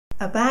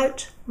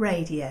About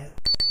radio.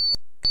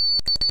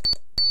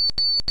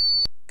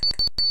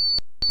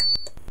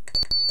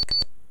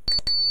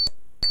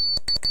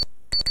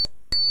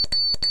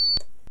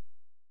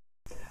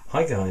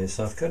 Hi guys,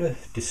 I've got a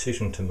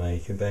decision to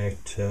make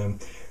about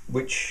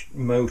which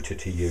motor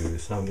to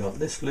use. I've got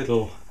this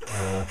little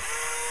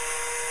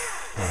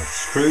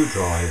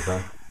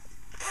screwdriver,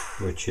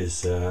 which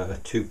is a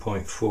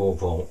 2.4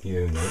 volt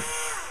unit,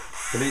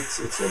 but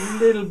it's a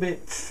little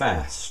bit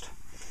fast.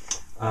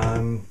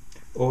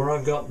 Or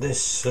I've got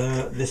this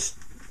this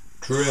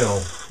drill,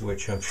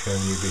 which I've shown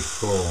you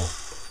before,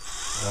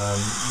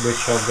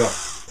 which I've got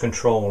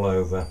control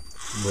over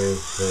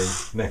with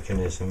the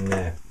mechanism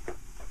there.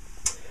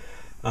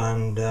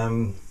 And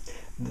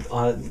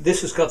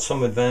this has got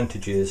some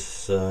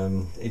advantages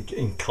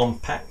in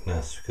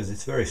compactness, because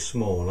it's very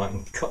small. I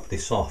can cut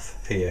this off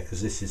here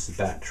because this is the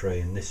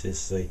battery and this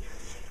is the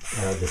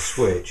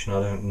switch, and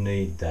I don't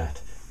need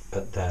that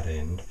at that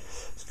end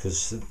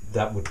because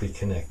that would be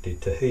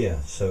connected to here.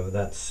 So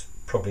that's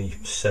probably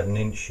 7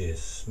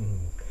 inches,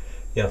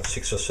 yeah,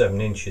 6 or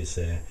 7 inches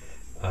there,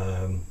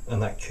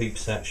 and that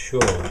keeps that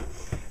short.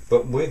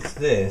 But with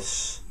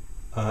this,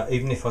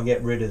 even if I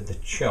get rid of the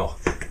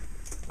chock,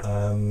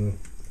 I'm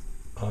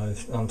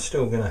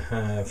still going to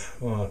have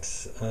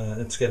what,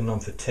 it's getting on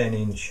for 10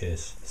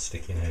 inches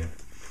sticking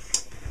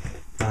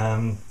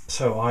out.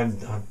 So I'm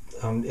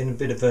in a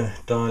bit of a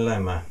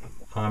dilemma.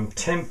 I'm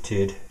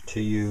tempted to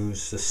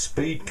use the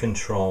speed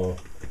control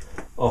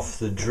off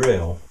the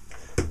drill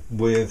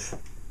with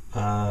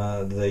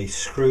the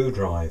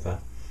screwdriver.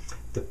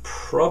 The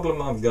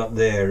problem I've got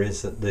there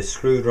is that the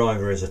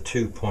screwdriver is a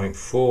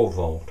 2.4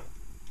 volt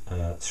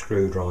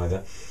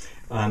screwdriver,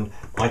 and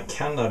I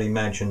cannot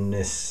imagine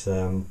this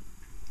a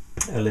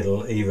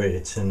little, either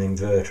it's an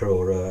inverter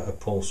or a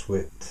pulse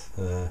width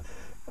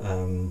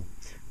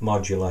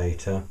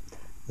modulator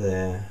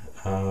there.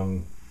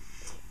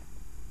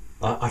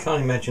 I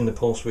can't imagine the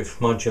pulse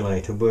width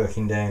modulator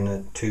working down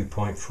at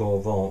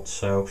 2.4 volts,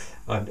 so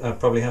I'd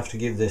probably have to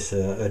give this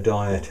a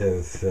diet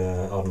of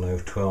I don't know,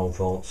 12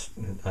 volts,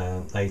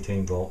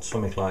 18 volts,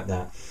 something like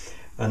that,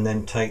 and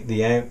then take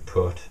the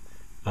output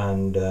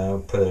and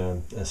put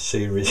a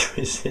series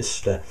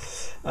resistor,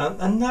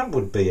 and that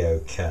would be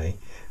okay,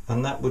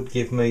 and that would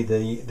give me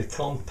the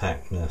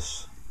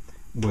compactness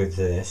with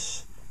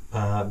this,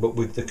 but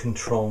with the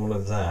control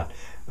of that.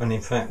 And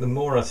in fact, the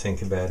more I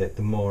think about it,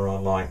 the more I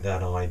like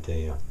that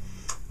idea.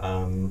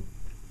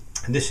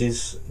 This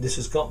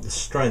has got the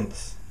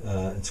strength,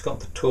 it's got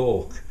the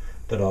torque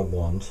that I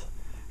want,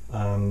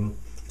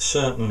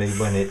 certainly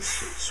when it's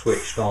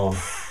switched on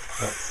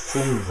at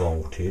full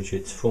voltage.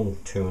 It's full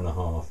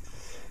 2.5,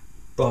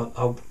 but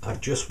I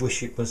just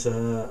wish it was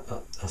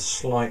a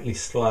slightly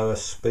slower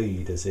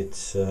speed, as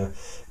it's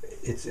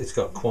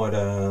got quite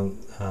a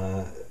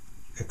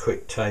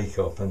quick take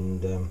up,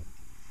 and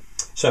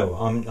so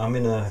I'm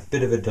in a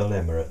bit of a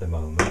dilemma at the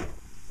moment.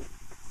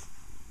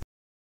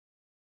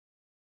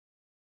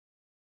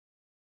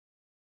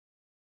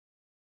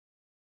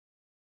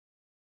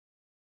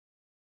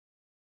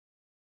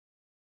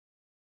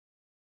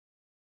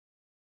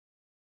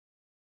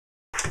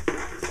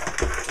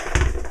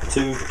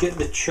 To get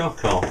the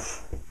chock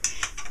off,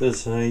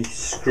 there's a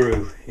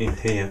screw in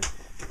here,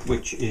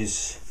 which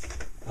is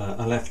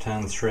a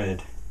left-hand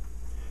thread.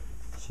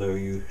 So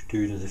you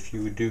do it as if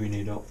you were doing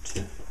it up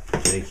to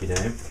take it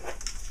out.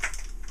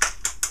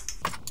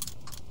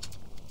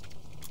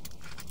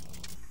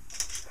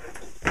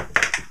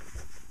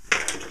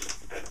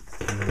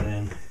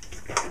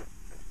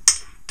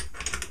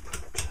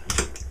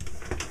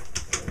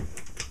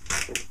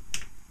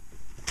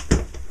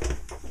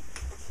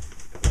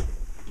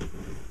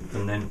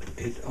 And then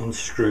it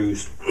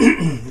unscrews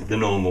the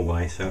normal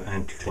way, so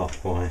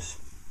anti-clockwise.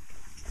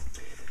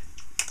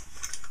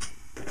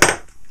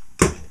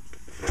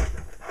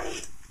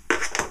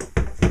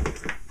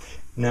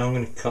 Now I'm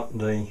going to cut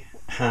the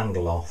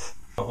handle off.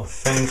 I've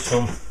found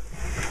some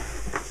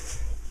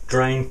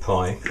drain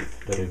pipe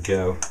that will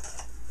go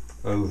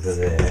over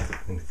there.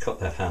 I'm going to cut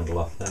that handle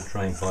off. That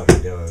drain pipe will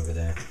go over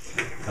there,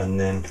 and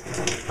then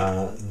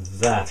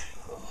that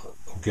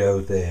will go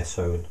there,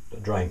 so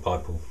the drain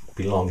pipe will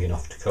be long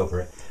enough to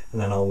cover it,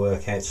 and then I'll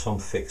work out some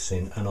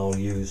fixing, and I'll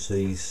use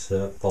these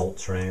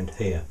bolts around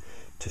here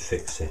to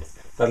fix it.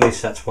 At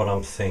least that's what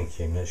I'm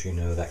thinking. As you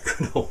know, that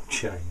could all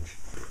change.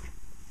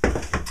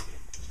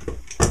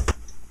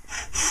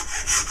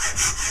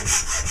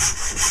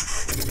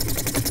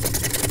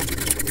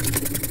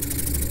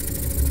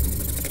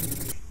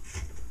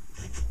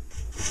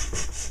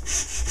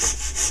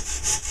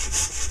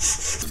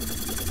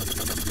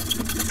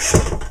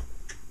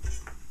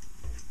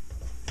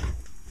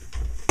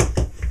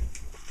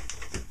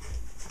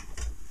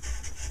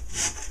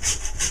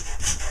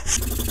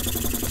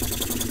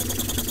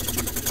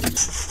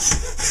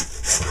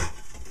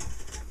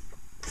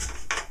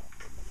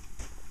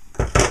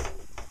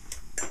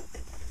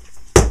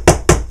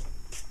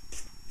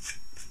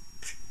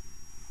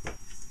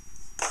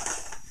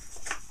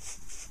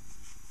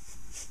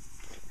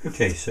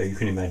 Okay, so you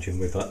can imagine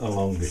with a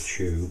longer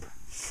tube,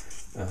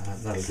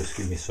 that'll just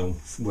give me some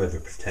weather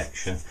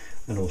protection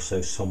and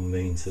also some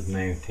means of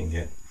mounting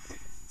it.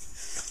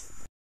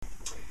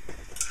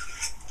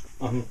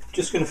 I'm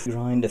just going to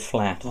grind it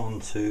flat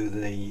onto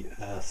the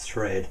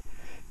thread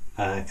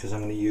because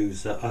I'm going to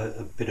use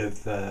a bit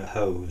of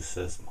hose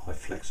as my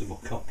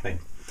flexible coupling,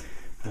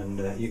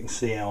 and you can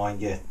see how I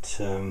get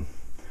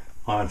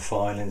iron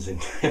filings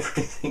into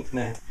everything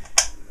now.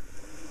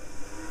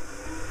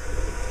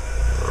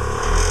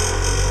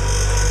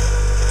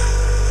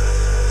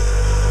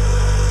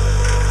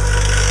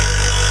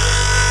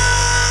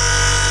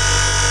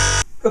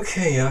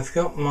 Okay, I've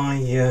got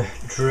my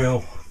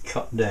drill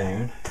cut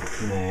down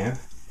now,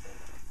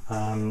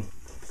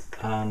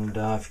 and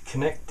I've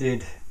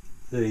connected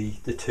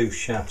the two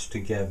shafts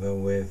together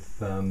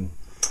with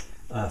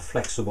a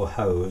flexible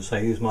hose. I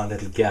use my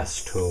little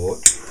gas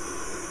torch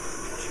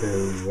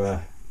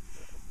to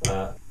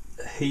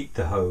heat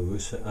the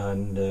hose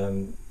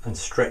and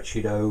stretch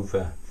it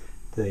over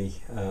the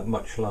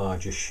much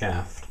larger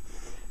shaft.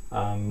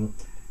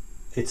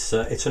 It's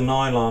a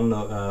nylon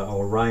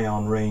or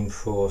rayon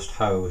reinforced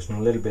hose, and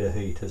a little bit of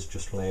heat has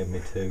just allowed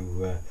me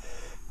to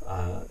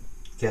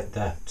get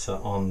that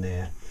on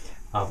there.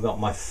 I've got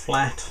my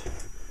flat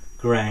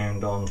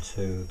ground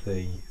onto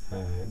the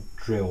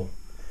drill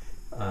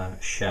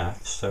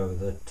shaft so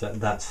that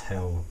that's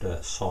held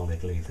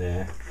solidly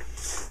there,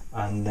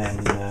 and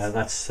then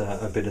that's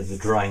a bit of the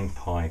drain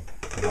pipe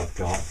that I've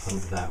got,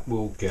 and that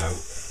will go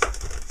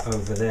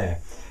over there.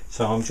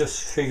 So I'm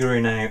just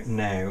figuring out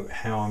now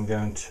how I'm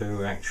going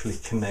to actually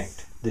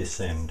connect this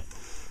end.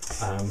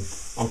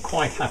 I'm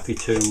quite happy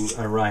to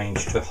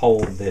arrange to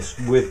hold this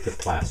with the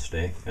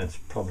plastic. It's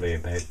probably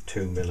about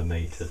 2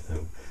 millimeters,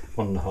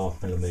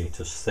 1.5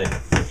 millimeters thick.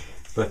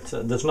 But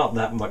there's not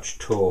that much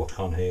torque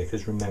on here,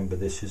 because remember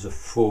this is a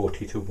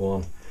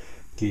 40-to-1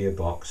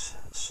 gearbox.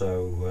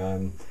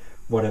 So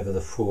whatever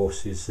the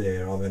force is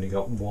there, I've only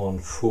got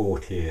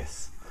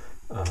 1/40th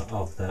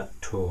of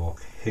that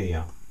torque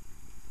here.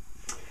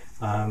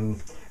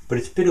 But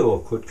it's a bit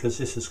awkward because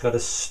this has got a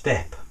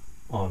step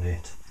on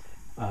it,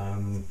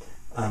 and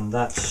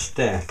that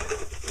step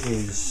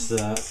is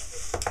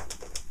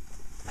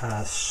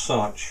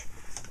such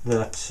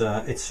that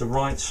it's the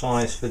right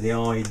size for the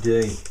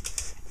ID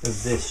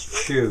of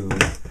this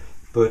tube,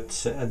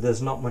 but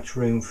there's not much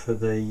room for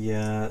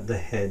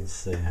the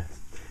heads there.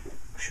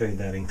 I'll show you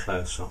that in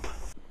close up.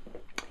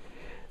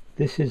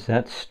 This is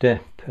that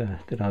step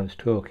that I was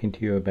talking to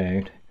you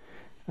about,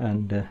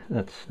 and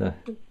that's the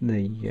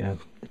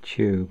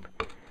tube,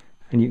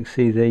 and you can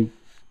see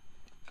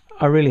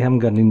I really haven't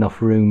got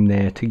enough room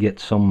there to get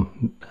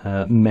some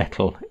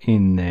metal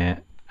in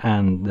there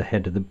and the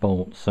head of the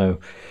bolt. So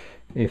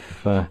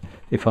if I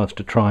was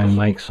to try and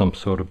make some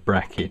sort of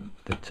bracket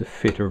to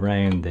fit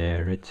around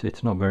there,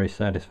 it's not very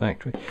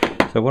satisfactory.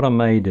 So what I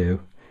may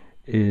do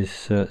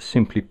is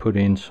simply put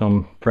in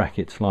some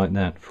brackets like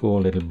that,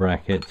 4 little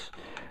brackets,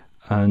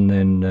 and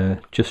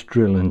then just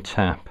drill and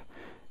tap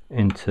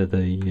into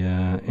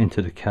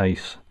the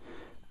case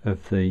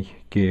of the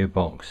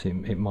gearbox.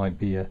 It might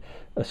be a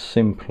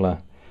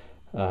simpler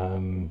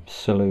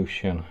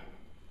solution.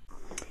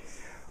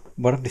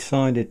 What I've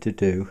decided to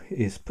do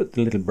is put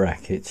the little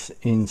brackets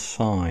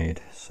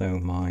inside, so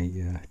my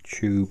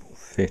tube will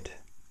fit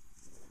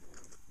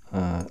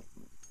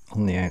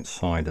on the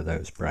outside of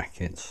those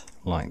brackets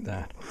like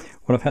that.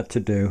 What I've had to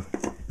do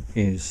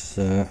is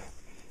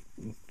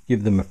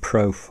give them a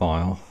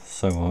profile,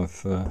 so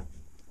I've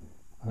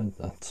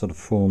sort of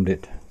formed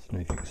it, so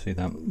if you can see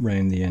that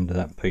round the end of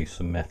that piece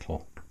of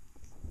metal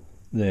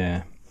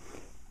there,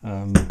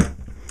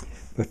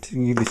 but to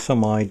give you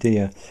some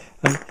idea.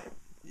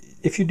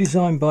 If you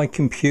design by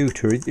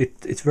computer,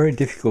 it's very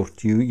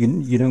difficult.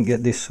 You don't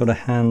get this sort of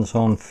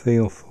hands-on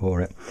feel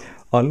for it.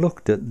 I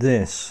looked at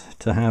this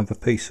to have a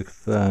piece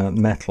of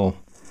metal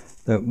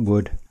that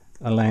would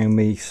allow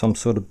me some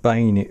sort of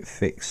bayonet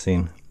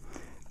fixing,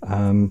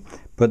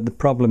 but the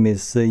problem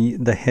is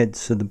the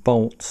heads of the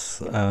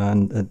bolts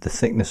and the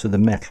thickness of the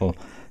metal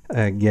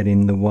get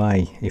in the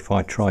way if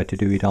I try to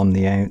do it on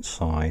the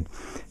outside.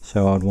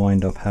 So I'd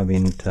wind up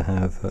having to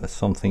have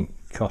something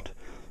cut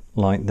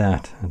like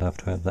that. I'd have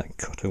to have that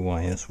cut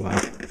away as well.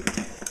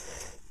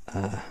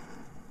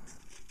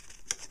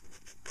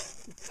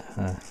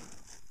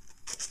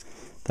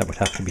 That would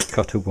have to be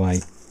cut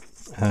away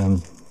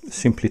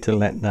simply to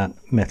let that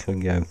metal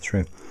go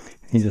through.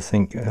 You just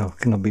think, oh,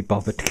 can I be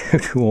bothered to go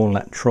to all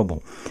that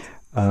trouble?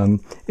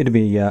 It'd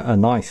be a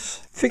nice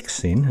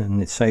fixing,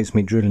 and it saves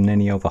me drilling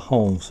any other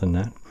holes and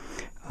that.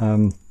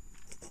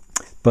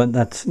 But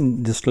that's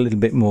just a little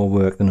bit more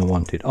work than I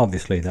wanted.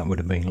 Obviously that would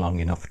have been long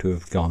enough to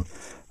have gone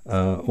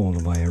all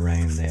the way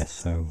around there,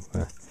 so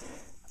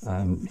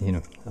you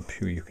know, I'm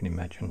sure you can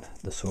imagine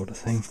the sort of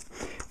thing.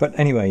 But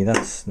anyway,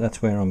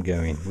 that's where I'm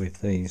going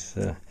with these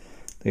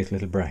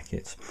little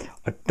brackets.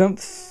 I don't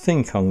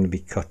think I'm going to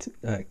be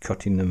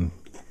cutting them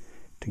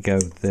to go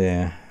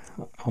there.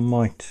 I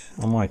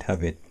might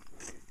have it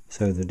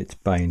so that it's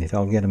bayonet.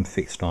 I'll get them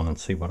fixed on and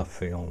see what I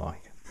feel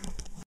like.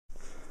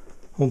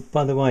 Oh,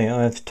 by the way,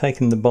 I've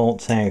taken the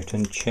bolts out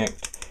and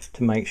checked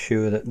to make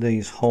sure that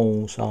these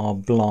holes are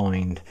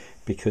blind,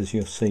 because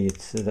you'll see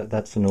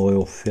that's an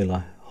oil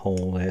filler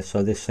hole there,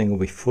 so this thing will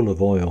be full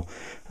of oil,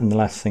 and the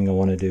last thing I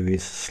want to do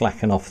is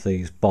slacken off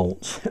these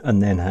bolts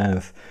and then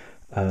have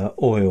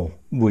oil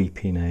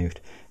weeping out.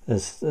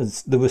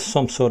 As there was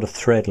some sort of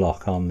thread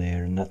lock on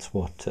there, and that's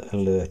what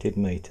alerted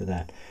me to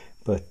that.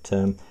 But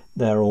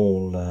they're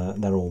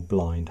all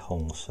blind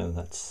holes, so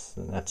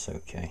that's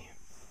okay.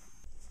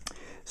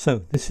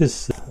 So this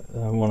is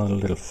one of the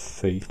little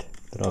feet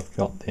that I've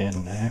got there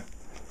now.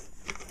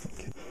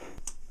 Okay.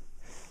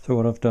 So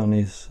what I've done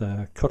is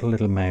cut a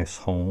little mouse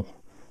hole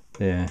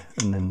there,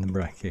 and then the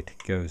bracket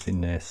goes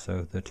in there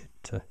so that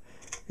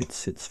it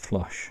sits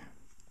flush.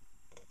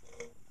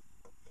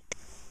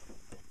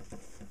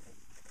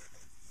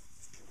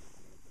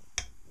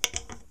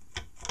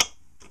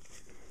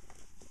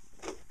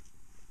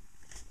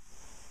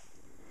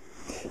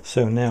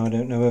 So now I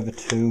don't know whether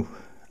to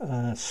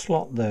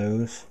slot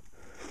those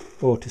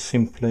or to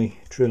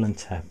simply drill and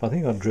tap. I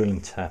think I'll drill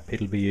and tap,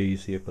 it'll be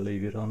easier,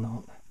 believe it or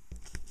not.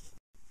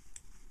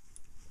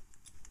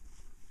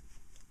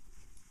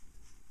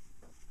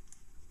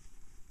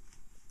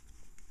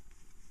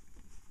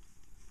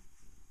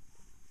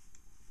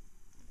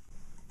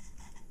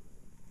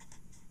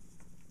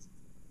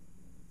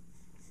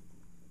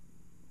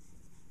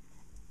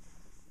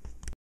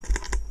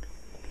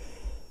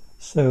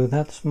 So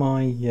that's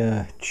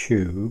my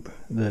tube.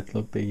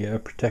 That'll be a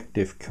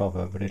protective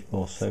cover, but it'll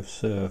also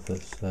serve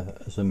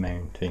as a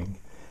mounting.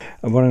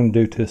 And what I'm going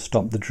to do to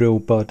stop the drill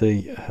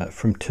body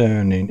from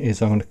turning is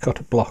I'm going to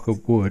cut a block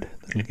of wood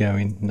that'll go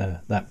in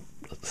that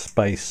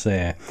space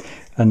there,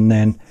 and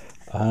then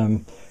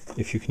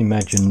if you can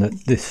imagine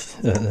that this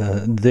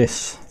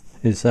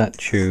is that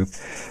tube,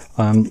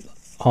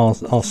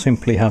 I'll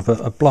simply have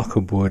a block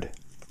of wood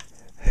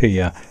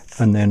here,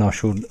 and then I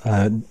shall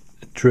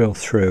drill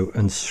through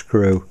and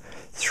screw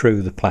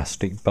through the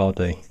plastic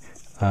body,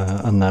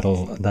 and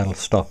that'll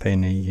stop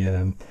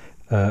any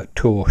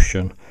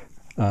torsion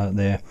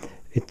there.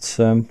 It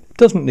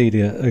doesn't need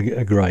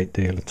a great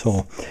deal at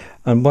all.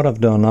 And what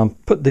I've done,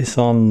 I've put this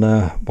on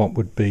what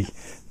would be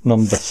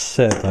number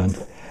 7,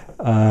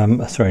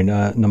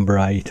 number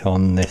 8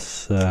 on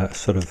this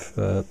sort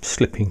of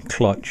slipping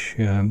clutch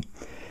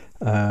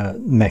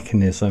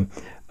mechanism,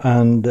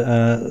 and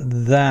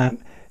that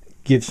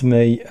gives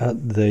me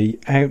the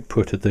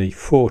output of the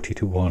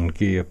 40:1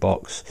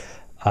 gearbox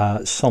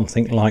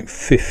something like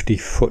 50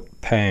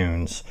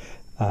 foot-pounds,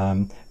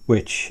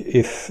 which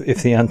if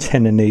the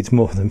antenna needs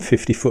more than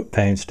 50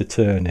 foot-pounds to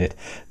turn it,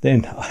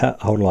 then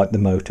I would like the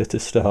motor to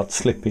start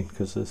slipping,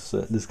 because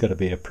there's got to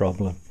be a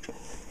problem.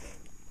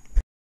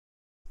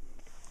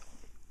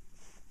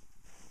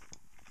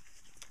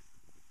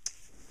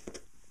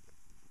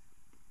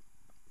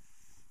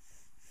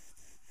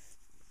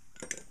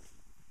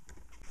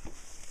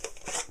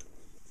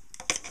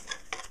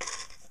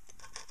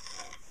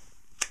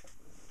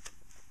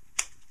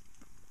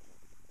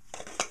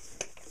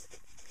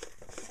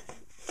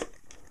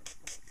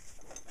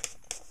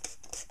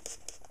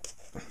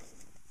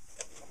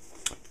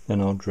 Then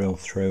I'll drill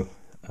through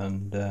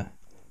and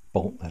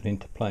bolt that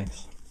into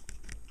place.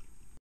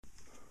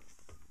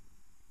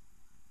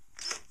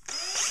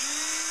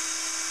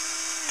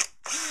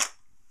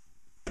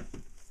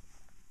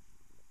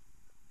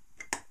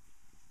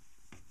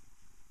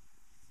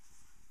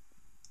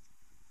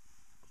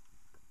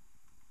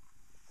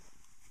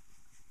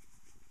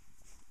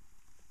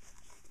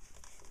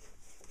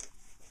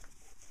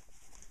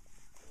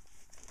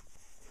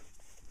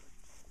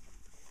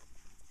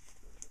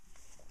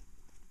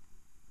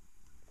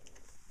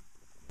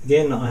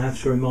 Again, I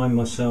have to remind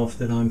myself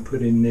that I'm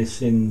putting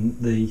this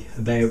in the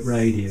About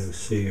Radio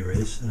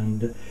series,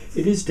 and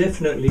it is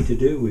definitely to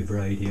do with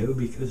radio,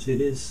 because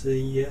it is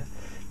the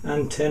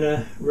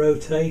antenna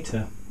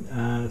rotator,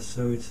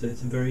 so it's a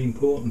very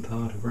important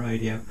part of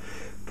radio,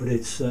 but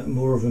it's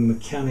more of a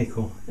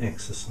mechanical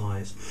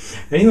exercise.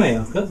 Anyway,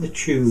 I've got the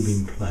tube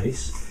in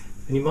place,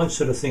 and you might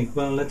sort of think,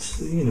 well, that's,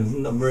 you know,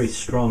 not very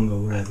strong or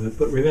whatever,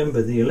 but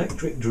remember, the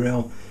electric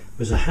drill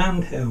was a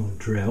handheld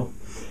drill,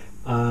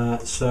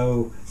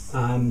 so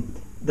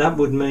that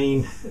would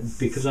mean,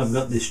 because I've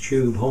got this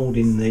tube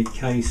holding the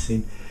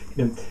casing,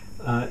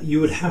 you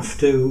would have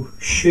to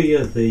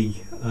shear the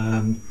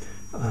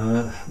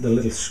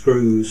little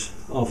screws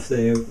off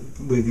there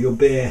with your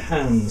bare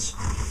hands.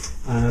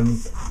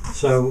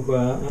 So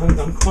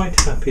I'm quite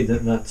happy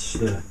that that's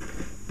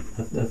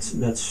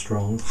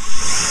strong.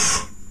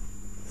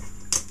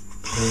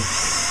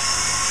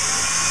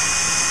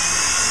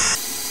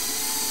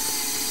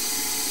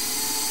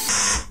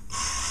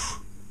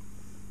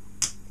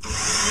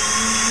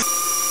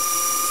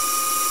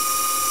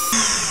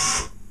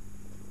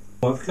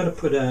 I've got to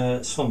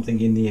put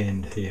something in the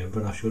end here,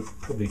 but I should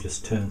probably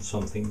just turn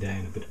something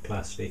down, a bit of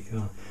plastic,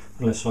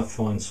 unless I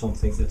find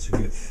something that's a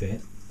good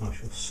fit. I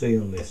shall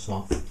seal this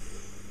off.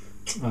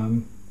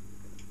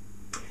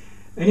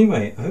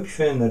 Anyway, I hope you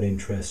found that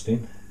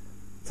interesting.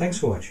 Thanks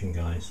for watching,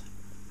 guys.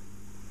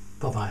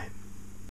 Bye bye.